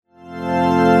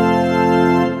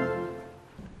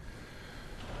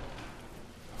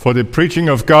For the preaching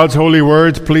of God's holy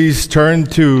word, please turn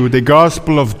to the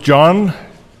Gospel of John,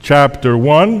 chapter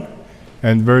 1,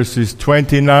 and verses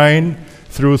 29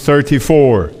 through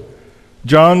 34.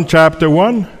 John chapter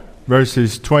 1,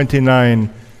 verses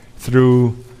 29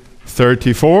 through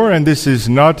 34. And this is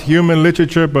not human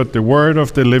literature, but the word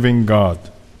of the living God.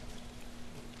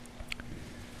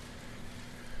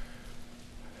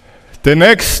 The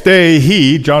next day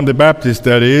he, John the Baptist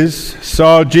that is,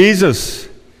 saw Jesus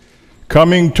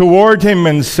coming toward him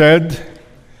and said,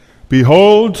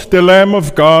 "Behold the Lamb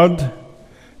of God,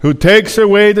 who takes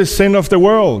away the sin of the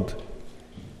world.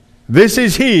 This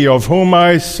is he of whom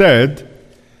I said,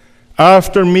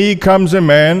 After me comes a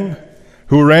man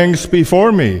who ranks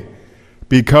before me,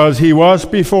 because he was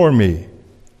before me.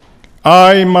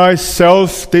 I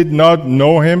myself did not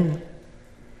know him,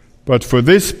 but for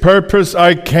this purpose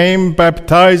I came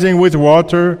baptizing with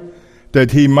water,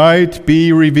 that he might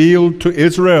be revealed to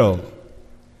Israel.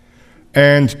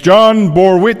 And John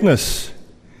bore witness.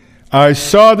 I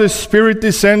saw the Spirit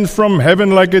descend from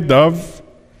heaven like a dove,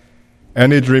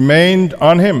 and it remained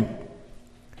on him.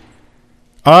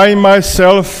 I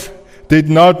myself did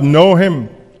not know him,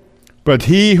 but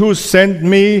he who sent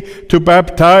me to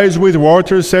baptize with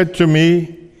water said to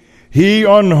me, He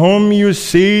on whom you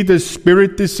see the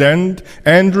Spirit descend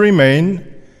and remain,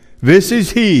 this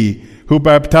is he who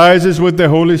baptizes with the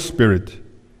Holy Spirit.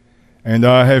 And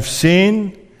I have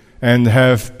seen and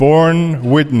have borne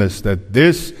witness that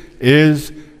this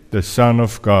is the Son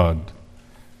of God."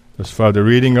 Thus far the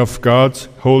reading of God's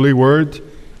holy word.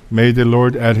 May the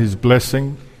Lord add his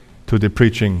blessing to the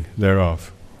preaching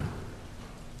thereof.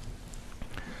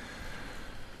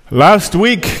 Last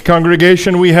week,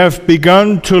 congregation, we have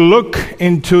begun to look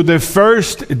into the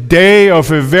first day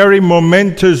of a very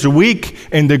momentous week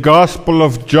in the Gospel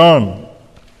of John,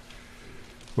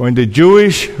 when the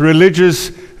Jewish religious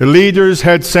leaders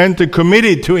had sent a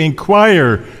committee to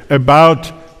inquire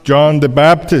about John the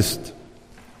Baptist.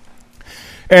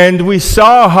 And we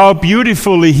saw how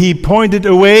beautifully he pointed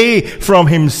away from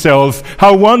himself,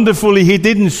 how wonderfully he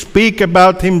didn't speak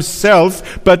about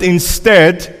himself, but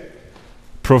instead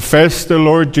professed the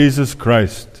Lord Jesus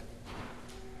Christ.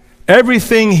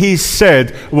 Everything he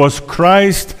said was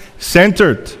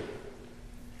Christ-centered.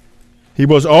 He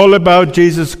was all about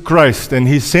Jesus Christ, and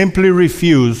he simply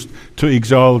refused to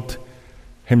exalt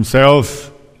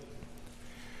himself.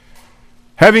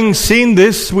 Having seen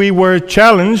this, we were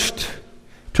challenged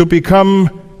to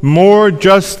become more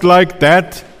just like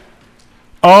that,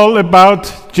 all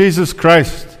about Jesus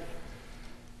Christ,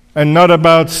 and not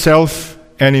about self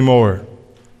anymore.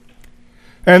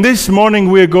 And this morning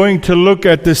we are going to look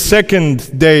at the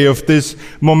second day of this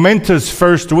momentous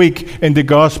first week in the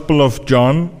Gospel of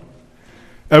John,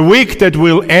 a week that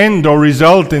will end or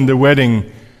result in the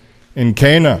wedding in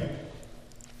Cana.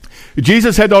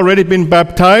 Jesus had already been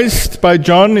baptized by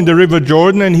John in the river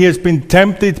Jordan, and he has been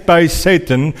tempted by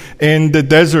Satan in the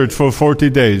desert for 40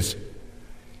 days.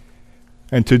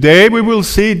 And today we will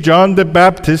see John the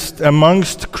Baptist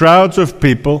amongst crowds of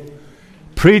people,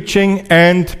 preaching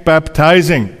and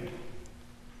baptizing.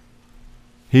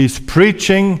 He's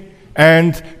preaching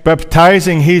and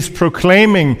baptizing. He's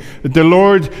proclaiming the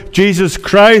Lord Jesus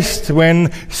Christ when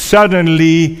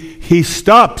suddenly he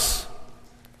stops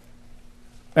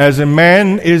as a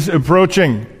man is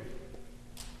approaching.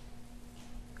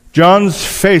 John's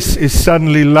face is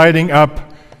suddenly lighting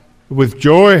up with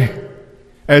joy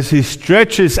as he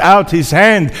stretches out his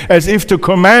hand as if to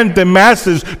command the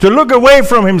masses to look away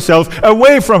from himself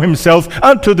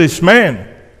unto this man.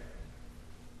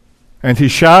 And he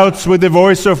shouts with the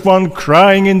voice of one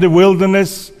crying in the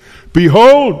wilderness,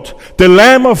 "Behold, the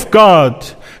Lamb of God,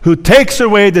 who takes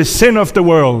away the sin of the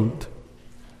world."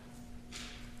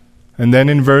 And then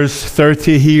in verse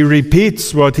 30, he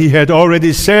repeats what he had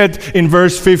already said in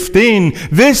verse 15.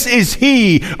 "This is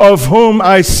he of whom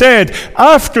I said,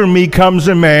 After me comes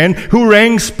a man who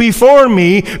ranks before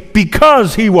me,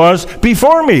 because he was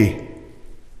before me."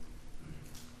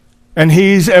 And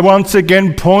he's once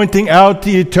again pointing out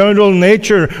the eternal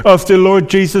nature of the Lord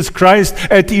Jesus Christ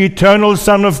as the eternal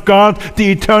Son of God, the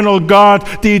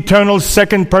eternal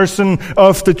second person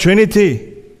of the Trinity.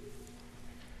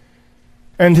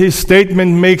 And his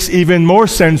statement makes even more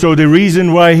sense, or the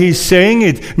reason why he's saying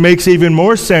it makes even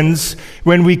more sense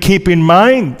when we keep in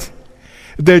mind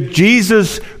that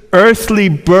Jesus' earthly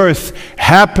birth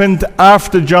happened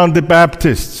after John the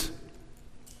Baptist.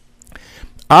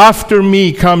 After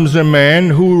me comes a man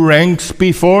who ranks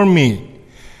before me.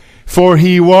 for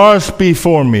he was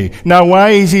before me. Now, why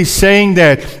is he saying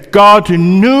that? God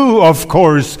knew, of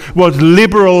course, what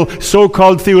liberal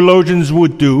so-called theologians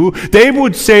would do. They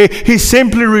would say he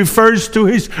simply refers to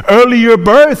his earlier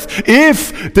birth.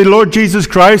 If the Lord Jesus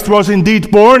Christ was indeed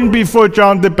born before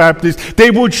John the Baptist, they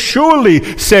would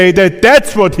surely say that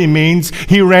that's what he means.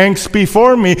 He ranks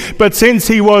before me. But since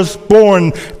he was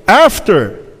born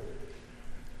after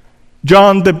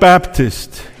John the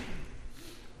Baptist,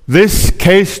 this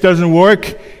case doesn't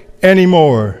work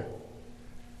anymore.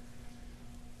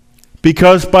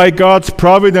 Because by God's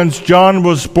providence, John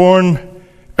was born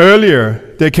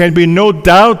earlier. There can be no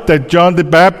doubt that John the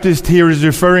Baptist here is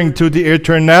referring to the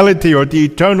eternality or the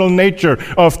eternal nature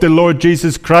of the Lord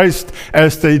Jesus Christ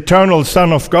as the eternal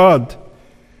Son of God.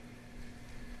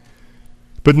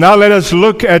 But now let us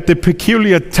look at the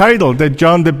peculiar title that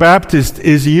John the Baptist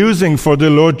is using for the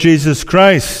Lord Jesus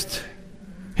Christ.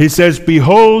 He says,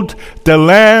 "Behold, the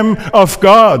Lamb of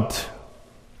God."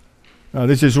 Now,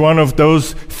 this is one of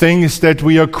those things that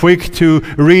we are quick to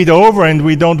read over and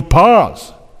we don't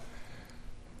pause.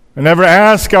 We never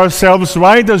ask ourselves,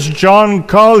 why does John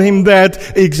call him that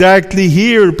exactly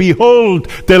here? Behold,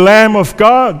 the Lamb of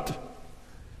God.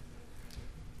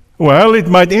 Well, it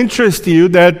might interest you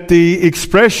that the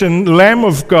expression Lamb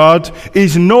of God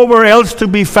is nowhere else to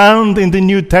be found in the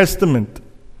New Testament.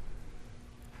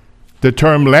 The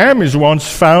term Lamb is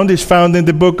found in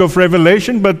the book of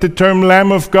Revelation, but the term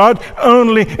Lamb of God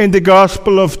only in the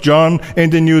Gospel of John in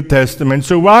the New Testament.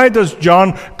 So why does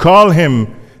John call him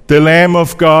the Lamb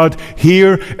of God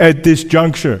here at this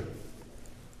juncture?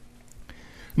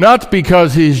 Not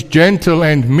because he's gentle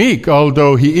and meek,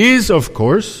 although he is, of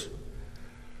course,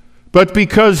 but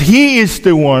because he is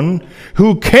the one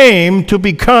who came to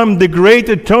become the great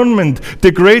atonement,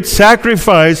 the great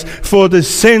sacrifice for the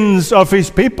sins of his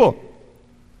people.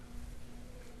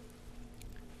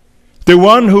 The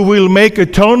one who will make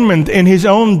atonement in his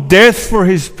own death for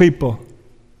his people.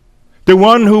 The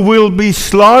one who will be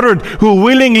slaughtered, who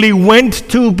willingly went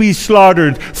to be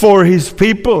slaughtered for his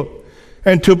people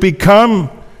and to become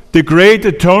the great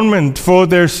atonement for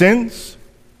their sins.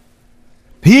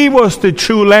 He was the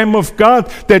true Lamb of God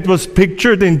that was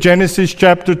pictured in Genesis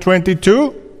chapter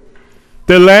 22.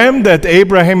 The lamb that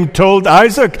Abraham told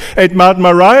Isaac at Mount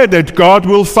Moriah that God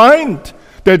will find,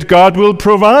 that God will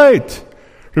provide.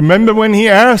 Remember when he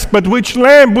asked, but which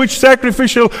lamb, which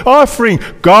sacrificial offering?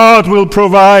 God will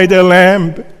provide a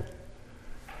lamb.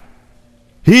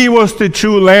 He was the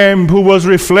true lamb who was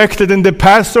reflected in the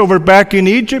Passover back in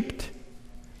Egypt.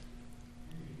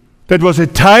 That was a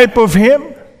type of him.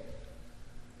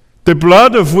 The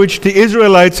blood of which the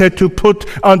Israelites had to put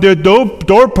on their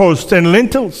doorposts and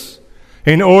lintels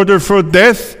in order for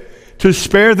death to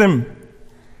spare them.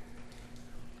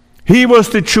 He was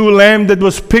the true lamb that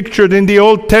was pictured in the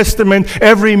Old Testament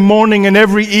every morning and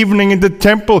every evening in the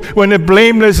temple when a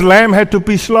blameless lamb had to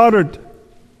be slaughtered.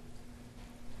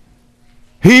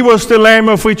 He was the lamb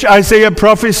of which Isaiah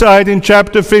prophesied in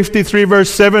chapter 53 verse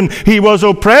 7. He was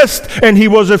oppressed and he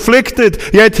was afflicted,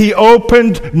 yet he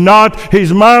opened not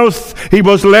his mouth. He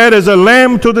was led as a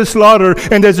lamb to the slaughter,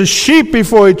 and as a sheep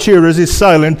before its shearers is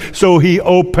silent, so he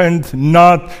opened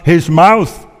not his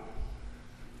mouth.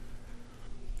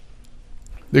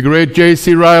 The great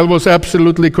J.C. Ryle was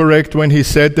absolutely correct when he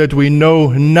said that we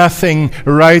know nothing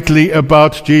rightly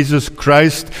about Jesus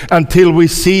Christ until we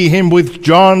see him with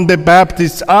John the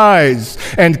Baptist's eyes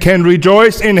and can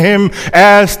rejoice in him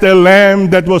as the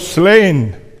lamb that was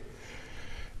slain.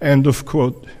 End of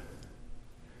quote.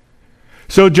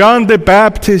 So John the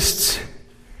Baptist's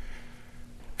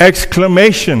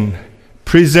exclamation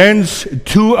presents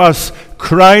to us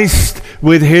Christ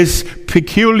with his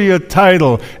peculiar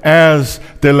title as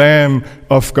the Lamb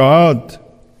of God,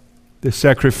 the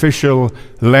sacrificial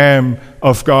Lamb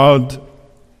of God.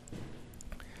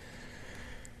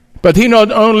 But he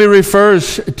not only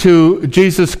refers to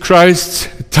Jesus Christ's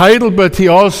title, but he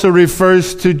also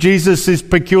refers to Jesus'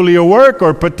 peculiar work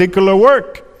or particular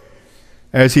work,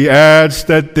 as he adds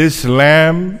that this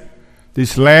Lamb,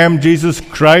 Jesus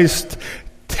Christ,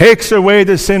 takes away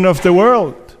the sin of the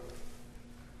world.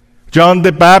 John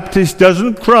the Baptist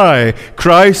doesn't cry,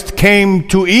 Christ came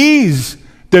to ease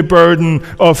the burden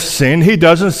of sin. He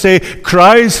doesn't say,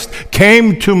 Christ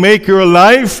came to make your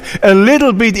life a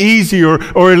little bit easier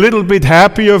or a little bit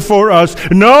happier for us.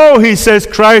 No, he says,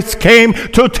 Christ came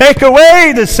to take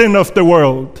away the sin of the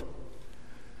world.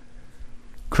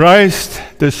 Christ,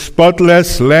 the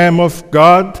spotless Lamb of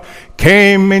God,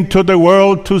 came into the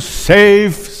world to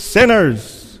save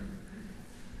sinners.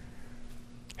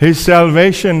 His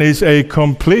salvation is a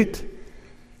complete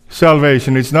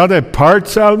salvation. It's not a part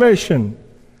salvation.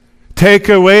 take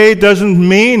away doesn't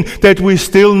mean that we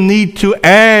still need to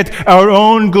add our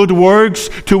own good works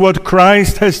to what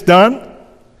Christ has done.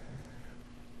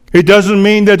 It doesn't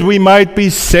mean that we might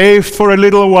be saved for a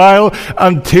little while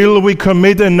until we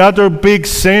commit another big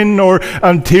sin or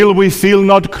until we feel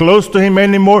not close to Him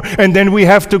anymore, and then we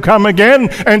have to come again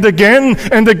and again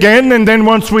and again, and then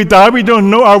once we die we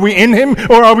don't know, are we in Him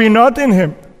or are we not in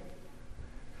Him?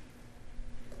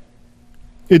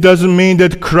 It doesn't mean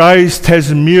that Christ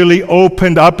has merely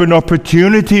opened up an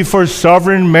opportunity for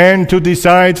sovereign man to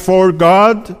decide for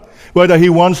God whether He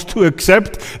wants to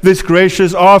accept this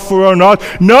gracious offer or not.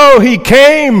 No, He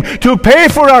came to pay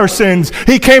for our sins.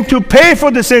 He came to pay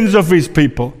for the sins of His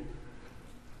people.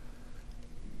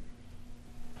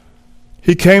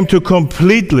 He came to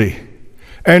completely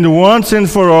and once and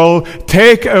for all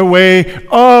take away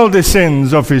all the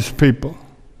sins of His people.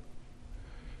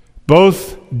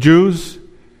 Both Jews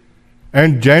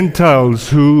and Gentiles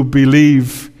who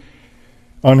believe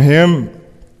on Him.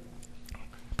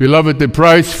 Beloved, the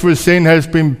price for sin has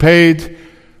been paid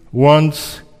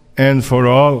once and for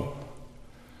all.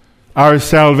 Our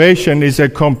salvation is a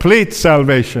complete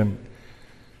salvation.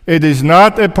 It is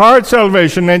not a part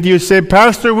salvation. And you say,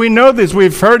 Pastor, we know this.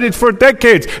 We've heard it for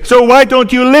decades. So why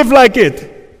don't you live like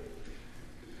it?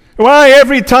 Why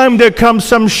every time there comes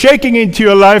some shaking into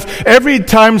your life, every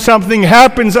time something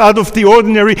happens out of the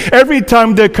ordinary, every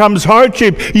time there comes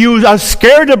hardship, you are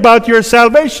scared about your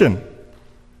salvation?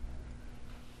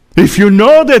 If you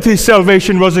know that His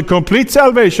salvation was a complete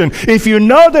salvation, if you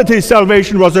know that His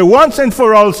salvation was a once and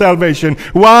for all salvation,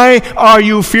 why are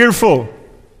you fearful?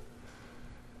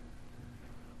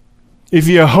 If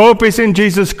your hope is in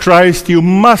Jesus Christ, you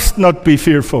must not be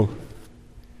fearful.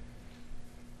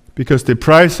 Because the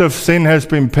price of sin has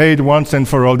been paid once and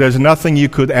for all. There's nothing you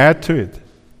could add to it.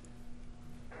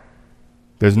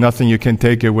 There's nothing you can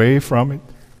take away from it.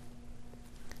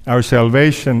 Our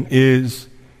salvation is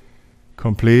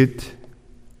complete.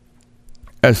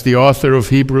 As the author of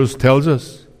Hebrews tells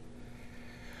us,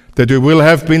 that we will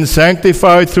have been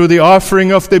sanctified through the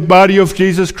offering of the body of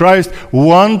Jesus Christ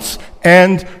once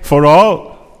and for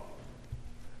all.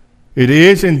 It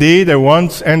is indeed a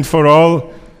once and for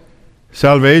all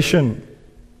salvation.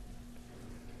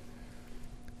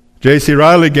 J.C.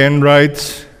 Ryle again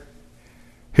writes,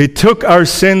 He took our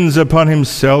sins upon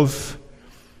Himself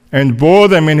and bore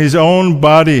them in His own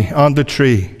body on the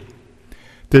tree.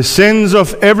 The sins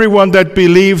of everyone that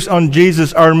believes on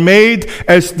Jesus are made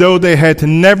as though they had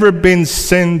never been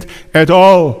sinned at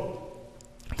all.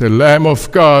 The Lamb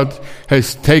of God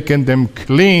has taken them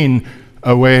clean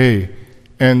away.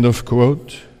 End of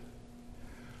quote.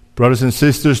 Brothers and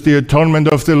sisters, the atonement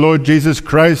of the Lord Jesus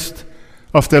Christ,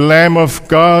 of the Lamb of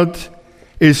God,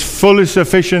 is fully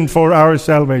sufficient for our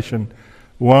salvation,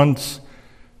 once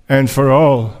and for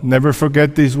all. Never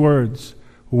forget these words,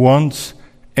 once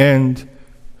and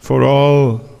for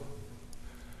all.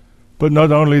 But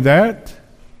not only that,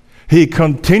 He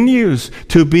continues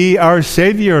to be our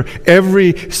Savior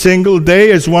every single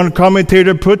day. As one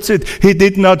commentator puts it, He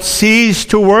did not cease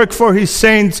to work for His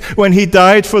saints when He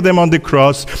died for them on the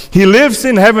cross. He lives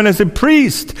in heaven as a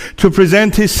priest to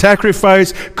present His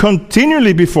sacrifice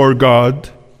continually before God.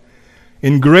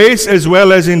 In grace as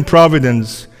well as in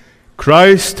providence,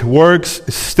 Christ works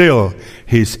still.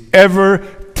 He's ever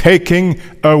taking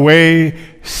away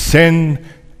sin.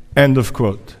 End of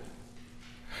quote.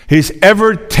 He's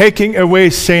ever taking away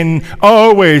sin,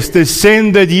 always the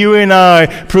sin that you and I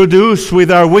produce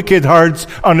with our wicked hearts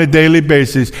on a daily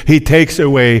basis. He takes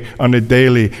away on a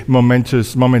daily,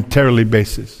 momentarily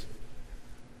basis.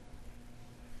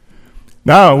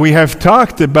 Now, we have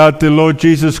talked about the Lord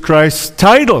Jesus Christ's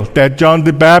title that John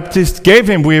the Baptist gave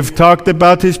Him. We have talked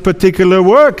about His particular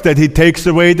work, that He takes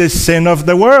away the sin of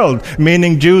the world,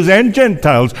 meaning Jews and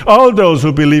Gentiles, all those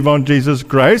who believe on Jesus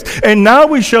Christ. And now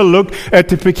we shall look at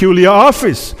the peculiar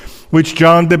office which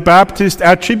John the Baptist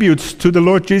attributes to the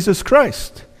Lord Jesus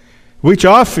Christ. Which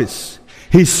office?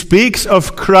 He speaks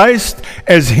of Christ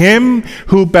as Him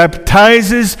who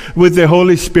baptizes with the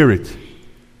Holy Spirit.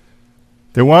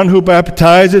 The one who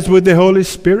baptizes with the Holy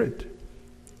Spirit.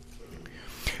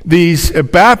 These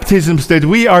baptisms that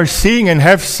we are seeing and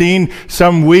have seen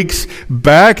some weeks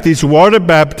back, these water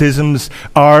baptisms,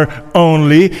 are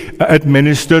only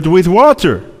administered with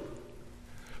water.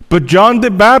 But John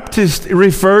the Baptist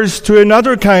refers to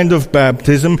another kind of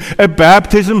baptism, a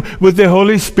baptism with the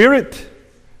Holy Spirit,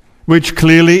 which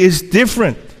clearly is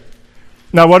different.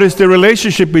 Now, what is the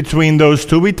relationship between those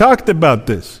two? We talked about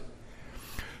this.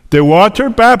 The water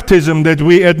baptism that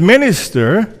we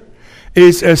administer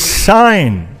is a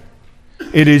sign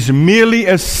It is merely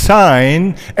a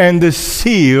sign and a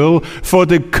seal for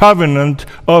the covenant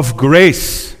of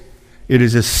grace. It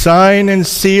is a sign and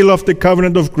seal of the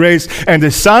covenant of grace. And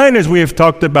the sign, as we have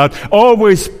talked about,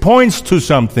 always points to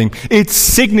something. It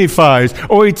signifies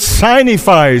or it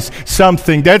signifies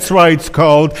something. That's why it's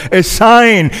called a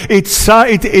sign.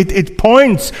 It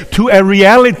points to a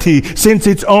reality, since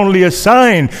it's only a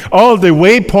sign. All the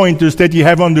waypointers that you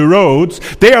have on the roads,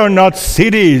 they are not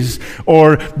cities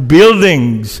or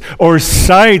buildings or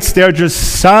sites. They are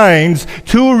just signs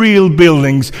to real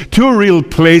buildings, to real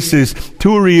places,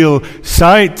 to real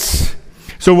sites.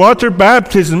 So water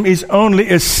baptism is only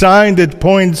a sign that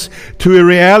points to a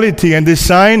reality, and the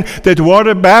sign that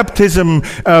water baptism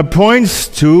points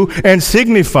to and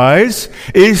signifies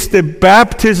is the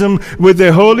baptism with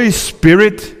the Holy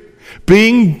Spirit,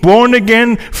 being born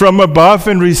again from above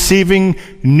and receiving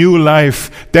new life.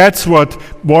 That's what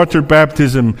water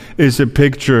baptism is a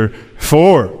picture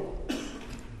for.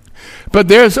 But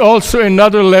there's also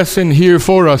another lesson here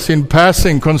for us in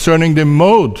passing concerning the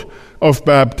mode of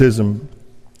baptism.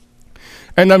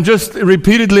 And I'm just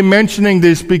repeatedly mentioning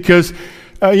this because,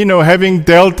 having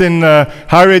dealt in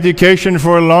higher education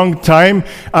for a long time,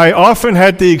 I often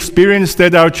had the experience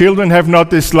that our children have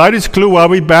not the slightest clue why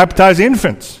we baptize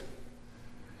infants.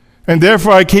 And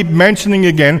therefore I keep mentioning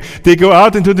again, they go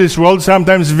out into this world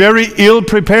sometimes very ill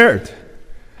prepared.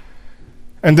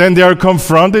 And then they are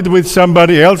confronted with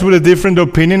somebody else with a different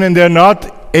opinion, and they're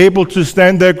not able to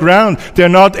stand their ground. They're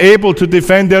not able to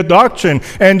defend their doctrine,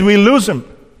 and we lose them.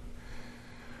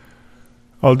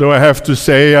 Although I have to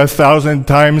say 1,000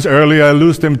 times earlier I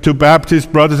lose them to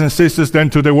Baptist brothers and sisters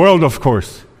than to the world, of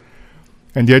course.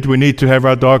 And yet we need to have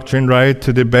our doctrine right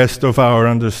to the best of our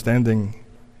understanding.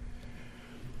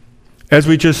 As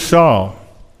we just saw,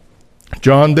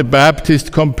 John the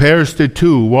Baptist compares the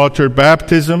two, water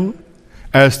baptism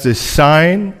as the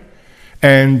sign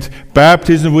and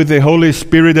baptism with the Holy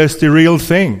Spirit as the real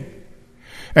thing.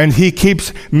 And he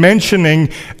keeps mentioning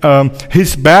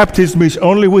his baptism is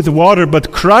only with water,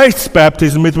 but Christ's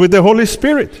baptism is with the Holy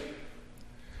Spirit.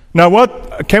 Now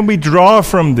what can we draw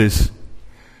from this?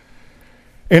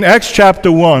 In Acts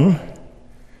chapter 1,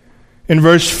 in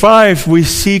verse 5, we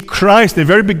see Christ, the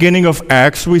very beginning of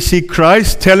Acts, we see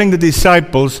Christ telling the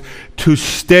disciples to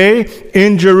stay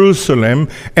in Jerusalem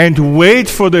and wait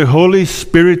for the Holy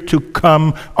Spirit to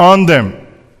come on them.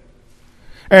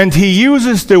 And he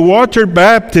uses the water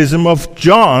baptism of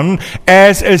John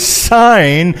as a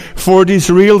sign for this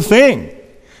real thing.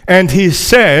 And he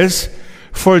says,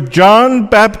 "For John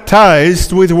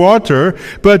baptized with water,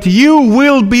 but you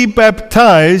will be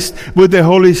baptized with the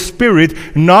Holy Spirit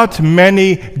not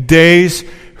many days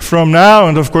from now."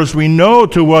 And of course we know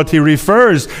to what he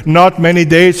refers, not many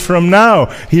days from now.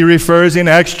 He refers in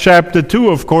Acts chapter 2,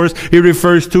 of course. He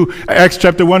refers to Acts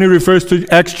chapter 1, he refers to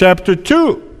Acts chapter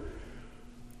 2.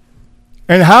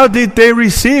 And how did they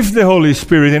receive the Holy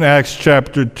Spirit in Acts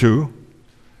chapter 2?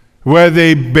 Were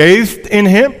they bathed in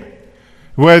him?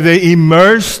 Were they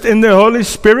immersed in the Holy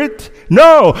Spirit?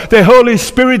 No, the Holy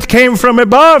Spirit came from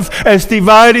above as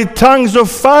divided tongues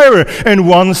of fire, and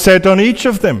one sat on each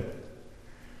of them.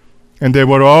 And they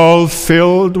were all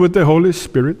filled with the Holy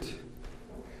Spirit,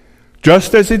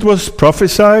 just as it was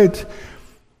prophesied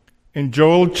in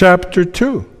Joel chapter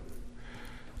 2.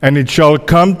 "And it shall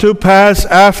come to pass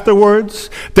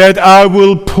afterwards that I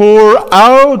will pour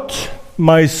out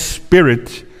my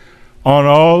Spirit on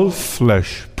all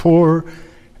flesh." Pour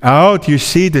out. You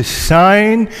see, the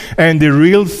sign and the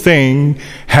real thing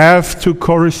have to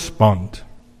correspond.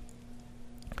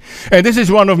 And this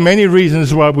is one of many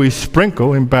reasons why we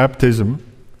sprinkle in baptism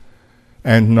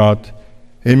and not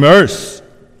immerse.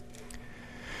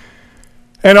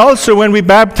 And also when we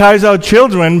baptize our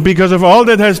children, because of all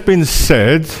that has been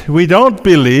said, we don't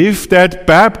believe that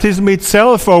baptism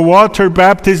itself or water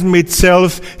baptism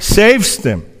itself saves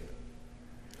them.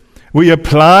 We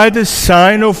apply the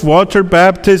sign of water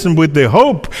baptism with the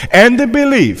hope and the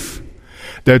belief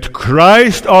that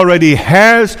Christ already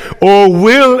has or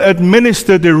will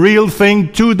administer the real thing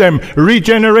to them,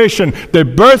 regeneration, the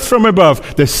birth from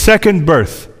above, the second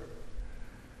birth.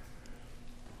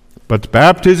 But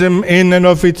baptism in and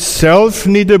of itself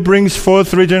neither brings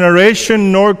forth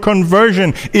regeneration nor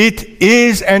conversion. It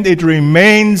is and it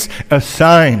remains a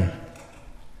sign.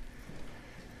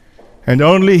 And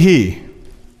only he,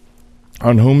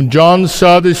 on whom John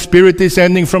saw the Spirit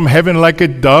descending from heaven like a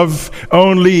dove,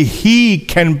 only he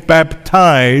can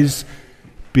baptize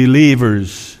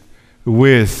believers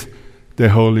with the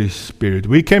Holy Spirit.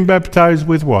 We can baptize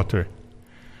with water,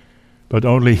 but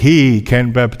only he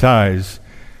can baptize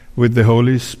with the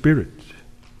Holy Spirit.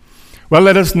 Well,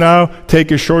 let us now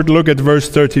take a short look at verse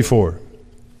 34.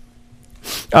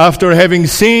 After having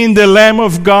seen the Lamb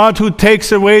of God who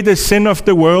takes away the sin of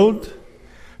the world,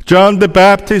 John the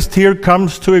Baptist here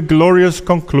comes to a glorious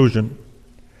conclusion.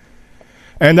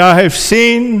 And I have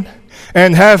seen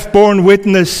and have borne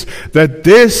witness that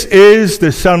this is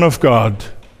the Son of God.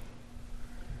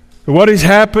 What is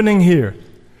happening here?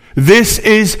 This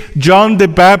is John the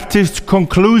Baptist's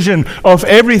conclusion of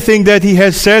everything that he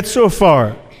has said so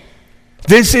far.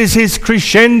 This is his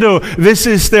crescendo. This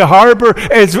is the harbor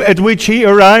at which he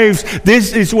arrives.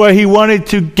 This is where he wanted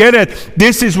to get at.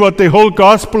 This is what the whole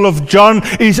Gospel of John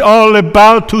is all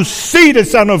about, to see the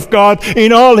Son of God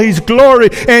in all his glory.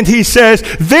 And he says,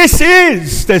 this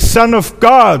is the Son of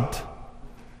God.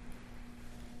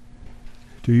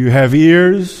 Do you have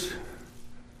ears?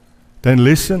 Then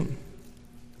listen.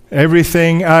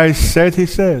 Everything I said, he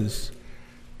says,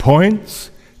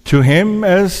 points to him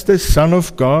as the Son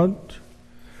of God.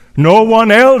 No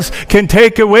one else can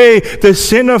take away the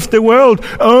sin of the world.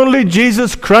 Only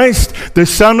Jesus Christ, the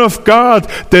Son of God,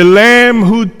 the Lamb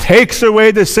who takes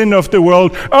away the sin of the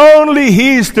world. Only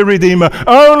He is the Redeemer.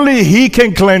 Only He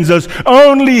can cleanse us.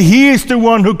 Only He is the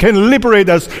one who can liberate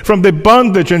us from the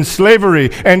bondage and slavery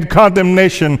and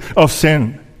condemnation of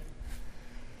sin.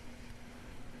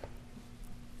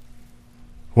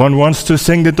 One wants to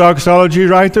sing the doxology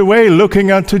right away,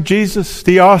 looking unto Jesus,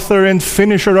 the author and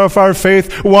finisher of our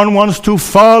faith. One wants to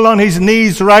fall on his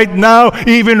knees right now.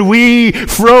 Even we,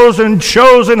 frozen,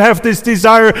 chosen, have this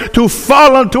desire to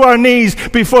fall onto our knees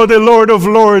before the Lord of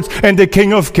Lords and the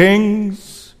King of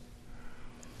Kings.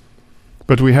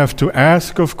 But we have to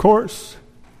ask, of course,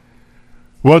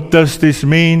 what does this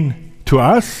mean to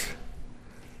us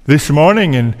this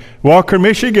morning in Walker,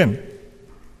 Michigan?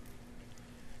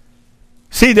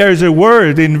 See, there's a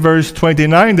word in verse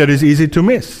 29 that is easy to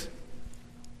miss.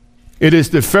 It is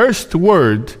the first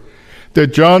word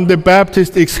that John the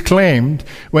Baptist exclaimed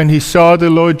when he saw the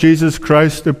Lord Jesus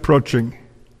Christ approaching.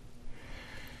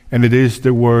 And it is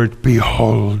the word,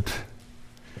 behold.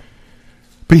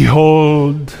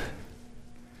 Behold.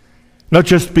 Not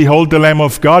just behold the Lamb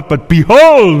of God, but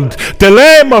behold the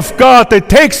Lamb of God that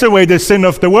takes away the sin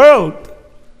of the world.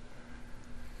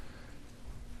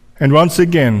 And once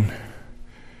again,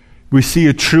 we see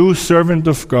a true servant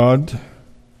of God,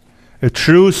 a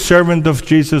true servant of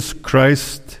Jesus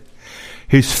Christ.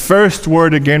 His first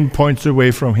word again points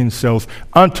away from himself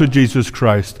unto Jesus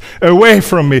Christ. Away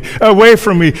from me, away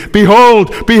from me.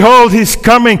 Behold, behold, He's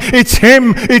coming. It's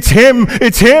Him, it's Him,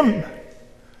 it's Him.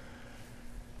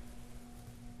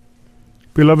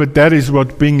 Beloved, that is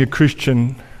what being a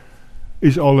Christian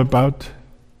is all about.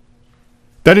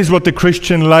 That is what the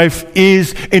Christian life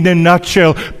is in a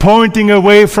nutshell, pointing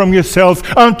away from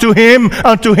yourself unto Him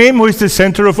who is the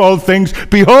center of all things.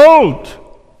 Behold,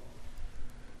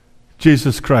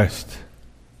 Jesus Christ.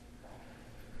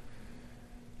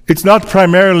 It's not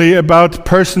primarily about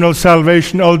personal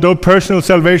salvation, although personal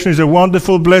salvation is a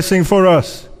wonderful blessing for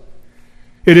us.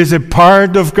 It is a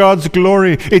part of God's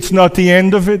glory. It's not the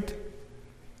end of it.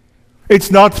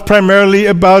 It's not primarily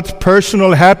about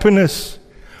personal happiness.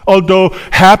 Although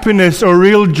happiness or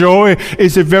real joy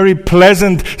is a very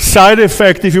pleasant side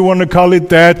effect, if you want to call it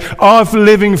that, of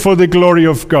living for the glory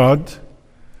of God.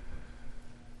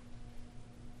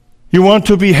 You want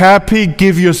to be happy?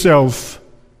 Give yourself.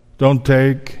 Don't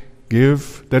take,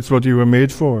 give. That's what you were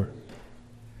made for.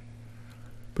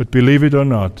 But believe it or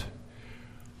not,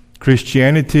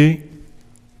 Christianity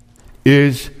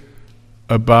is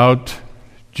about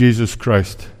Jesus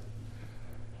Christ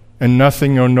and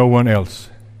nothing or no one else.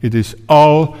 It is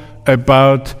all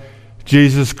about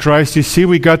Jesus Christ. You see,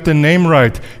 we got the name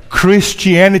right.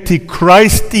 Christianity,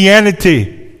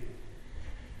 Christianity.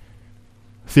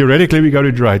 Theoretically, we got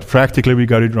it right. Practically, we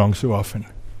got it wrong so often.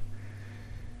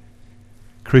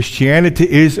 Christianity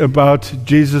is about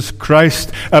Jesus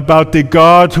Christ, about the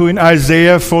God who in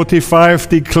Isaiah 45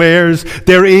 declares,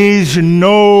 there is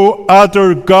no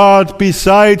other God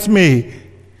besides me.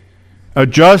 A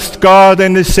just God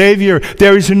and a Savior.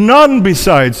 There is none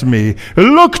besides me.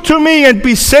 Look to me and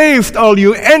be saved, all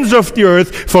you ends of the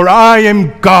earth, for I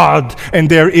am God and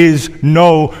there is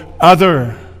no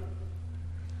other.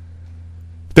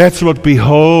 That's what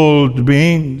behold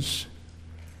means.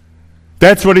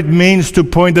 That's what it means to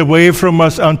point away from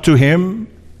us unto Him.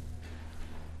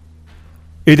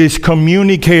 It is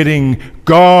communicating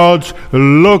God's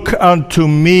look unto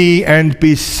me and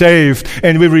be saved.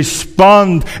 And we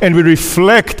respond and we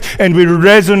reflect and we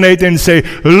resonate and say,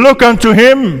 look unto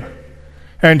Him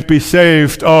and be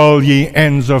saved, all ye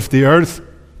ends of the earth.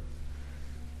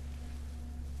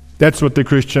 That's what the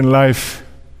Christian life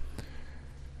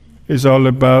is all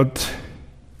about.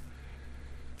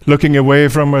 looking away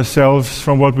from ourselves,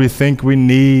 from what we think we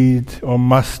need or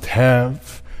must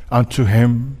have, unto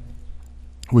Him.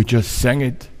 We just sang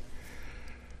it.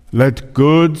 Let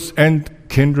goods and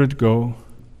kindred go,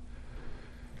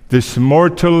 this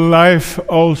mortal life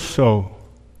also.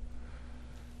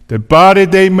 The body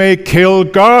they may kill,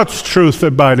 God's truth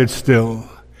abideth still.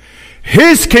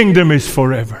 His kingdom is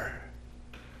forever.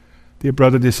 Dear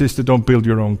brother, dear sister, don't build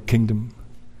your own kingdom.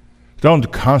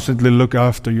 Don't constantly look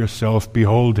after yourself.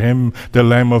 Behold Him, the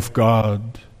Lamb of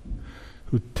God,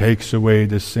 who takes away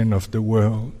the sin of the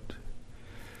world.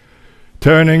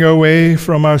 Turning away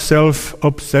from our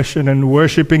self-obsession and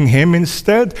worshiping Him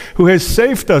instead, who has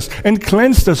saved us and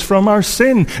cleansed us from our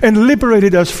sin and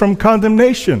liberated us from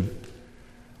condemnation.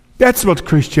 That's what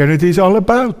Christianity is all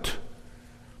about.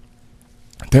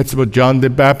 That's what John the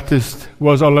Baptist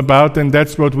was all about, and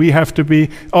that's what we have to be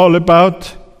all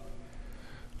about.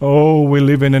 Oh, we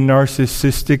live in a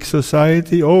narcissistic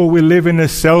society. Oh, we live in a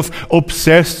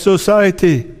self-obsessed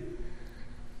society.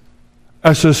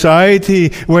 A society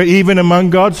where even among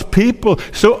God's people,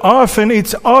 so often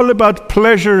it's all about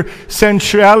pleasure,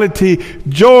 sensuality,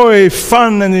 joy,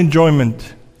 fun, and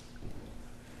enjoyment.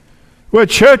 Where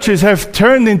churches have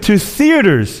turned into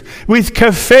theaters with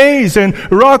cafes and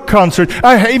rock concerts.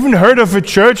 I even heard of a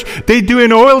church, they do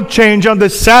an oil change on the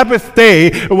Sabbath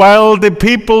day while the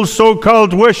people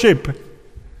so-called worship.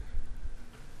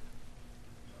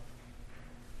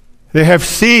 They have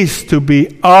ceased to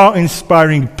be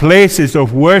awe-inspiring places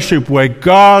of worship where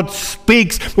God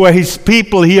speaks, where His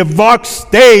people hear vox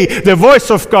Dei, the voice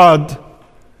of God.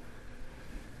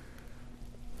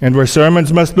 And where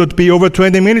sermons must not be over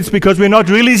 20 minutes because we're not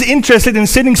really interested in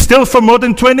sitting still for more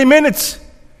than 20 minutes.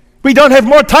 We don't have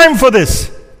more time for this.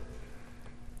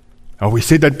 Oh, we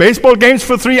sit at baseball games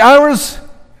for 3 hours.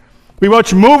 We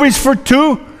watch movies for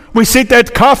 2. We sit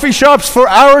at coffee shops for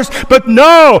hours. But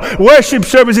no, worship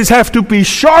services have to be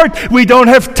short. We don't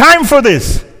have time for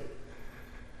this.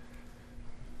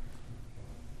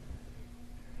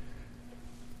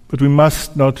 But we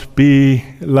must not be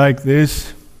like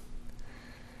this.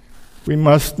 We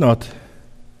must not.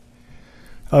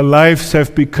 Our lives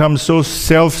have become so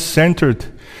self-centered,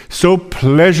 so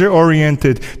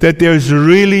pleasure-oriented, that there's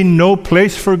really no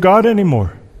place for God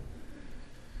anymore,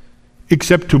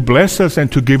 except to bless us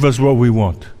and to give us what we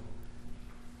want.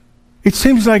 It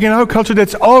seems like in our culture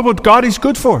that's all what God is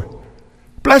good for.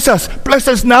 Bless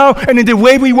us now and in the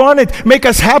way we want it. Make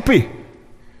us happy.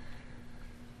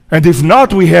 And if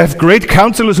not, we have great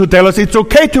counselors who tell us it's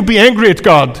okay to be angry at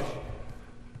God.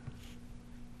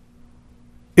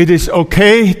 It is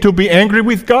okay to be angry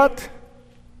with God?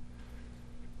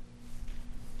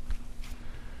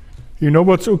 You know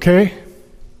what's okay?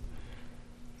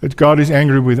 That God is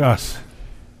angry with us.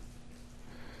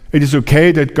 It is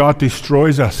okay that God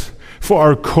destroys us for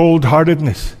our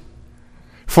cold-heartedness,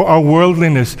 for our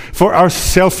worldliness, for our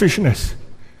selfishness,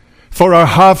 for our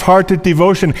half-hearted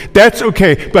devotion. That's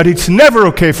okay, but it's never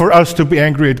okay for us to be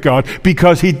angry at God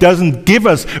because He doesn't give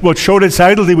us what so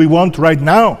decidedly we want right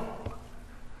now.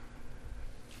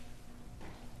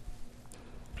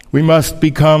 We must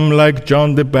become like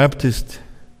John the Baptist,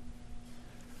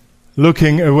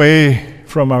 looking away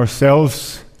from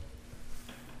ourselves,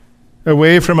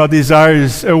 away from our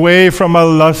desires, away from our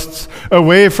lusts,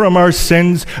 away from our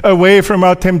sins, away from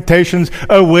our temptations,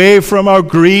 away from our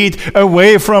greed,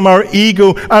 away from our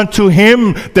ego, unto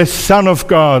Him, the Son of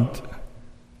God.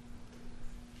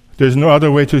 There's no other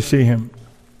way to see Him.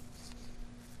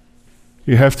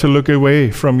 You have to look away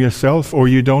from yourself or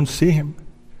you don't see Him.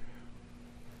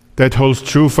 That holds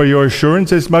true for your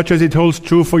assurance as much as it holds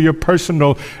true for your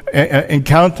personal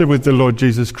encounter with the Lord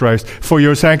Jesus Christ. For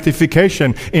your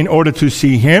sanctification, in order to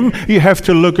see Him, you have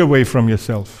to look away from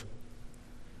yourself.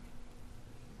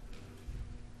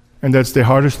 And that's the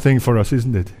hardest thing for us,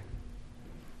 isn't it?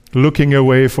 Looking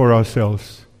away for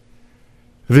ourselves.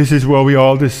 This is where we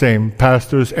all the same.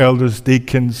 Pastors, elders,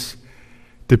 deacons,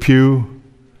 the pew.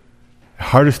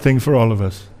 Hardest thing for all of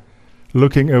us.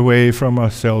 Looking away from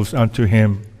ourselves unto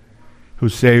Him who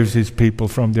saves His people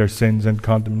from their sins and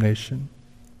condemnation.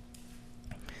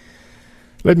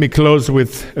 Let me close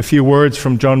with a few words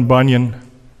from John Bunyan,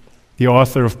 the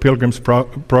author of Pilgrim's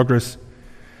Progress.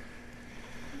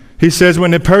 He says,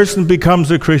 when a person becomes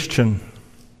a Christian,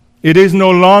 it is no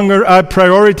longer a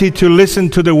priority to listen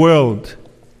to the world.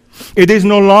 It is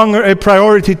no longer a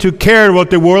priority to care what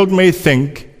the world may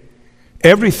think.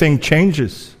 Everything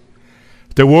changes.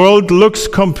 The world looks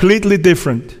completely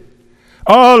different.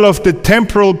 All of the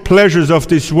temporal pleasures of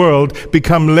this world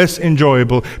become less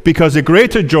enjoyable because a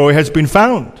greater joy has been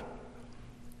found.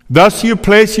 Thus you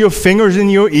place your fingers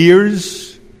in your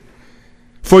ears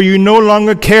For you no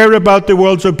longer care about the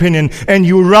world's opinion, and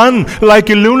you run like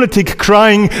a lunatic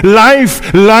crying,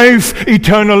 life, life,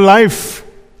 eternal life.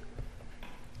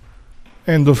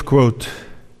 End of quote.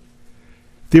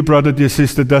 Dear brother, dear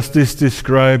sister, does this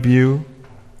describe you?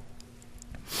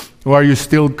 Or are you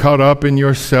still caught up in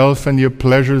yourself and your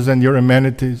pleasures and your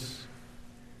amenities?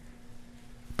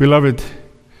 Beloved,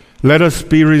 let us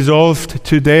be resolved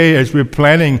today as we're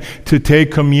planning to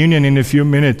take communion in a few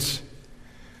minutes,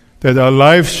 that our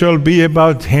lives shall be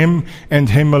about Him and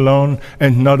Him alone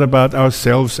and not about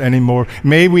ourselves anymore.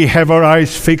 May we have our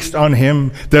eyes fixed on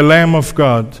Him, the Lamb of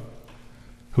God,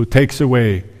 who takes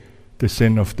away the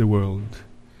sin of the world.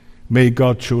 May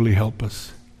God truly help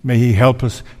us. May He help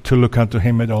us to look unto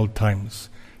Him at all times.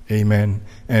 Amen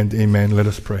and amen. Let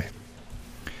us pray.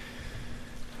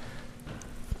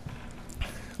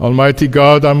 Almighty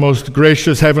God, our most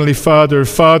gracious Heavenly Father,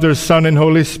 Father, Son, and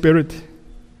Holy Spirit,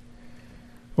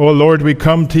 oh Lord, we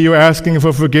come to you asking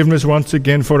for forgiveness once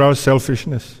again for our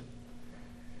selfishness.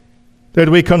 That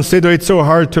we consider it so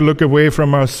hard to look away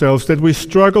from ourselves, that we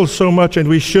struggle so much and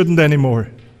we shouldn't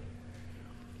anymore.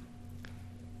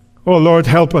 Oh Lord,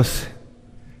 help us,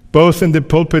 both in the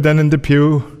pulpit and in the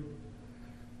pew,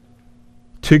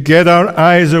 to get our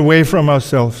eyes away from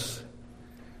ourselves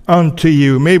unto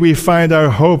you. May we find our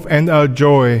hope and our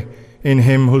joy in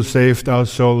Him who saved our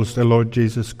souls, the Lord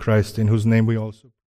Jesus Christ, in whose name we also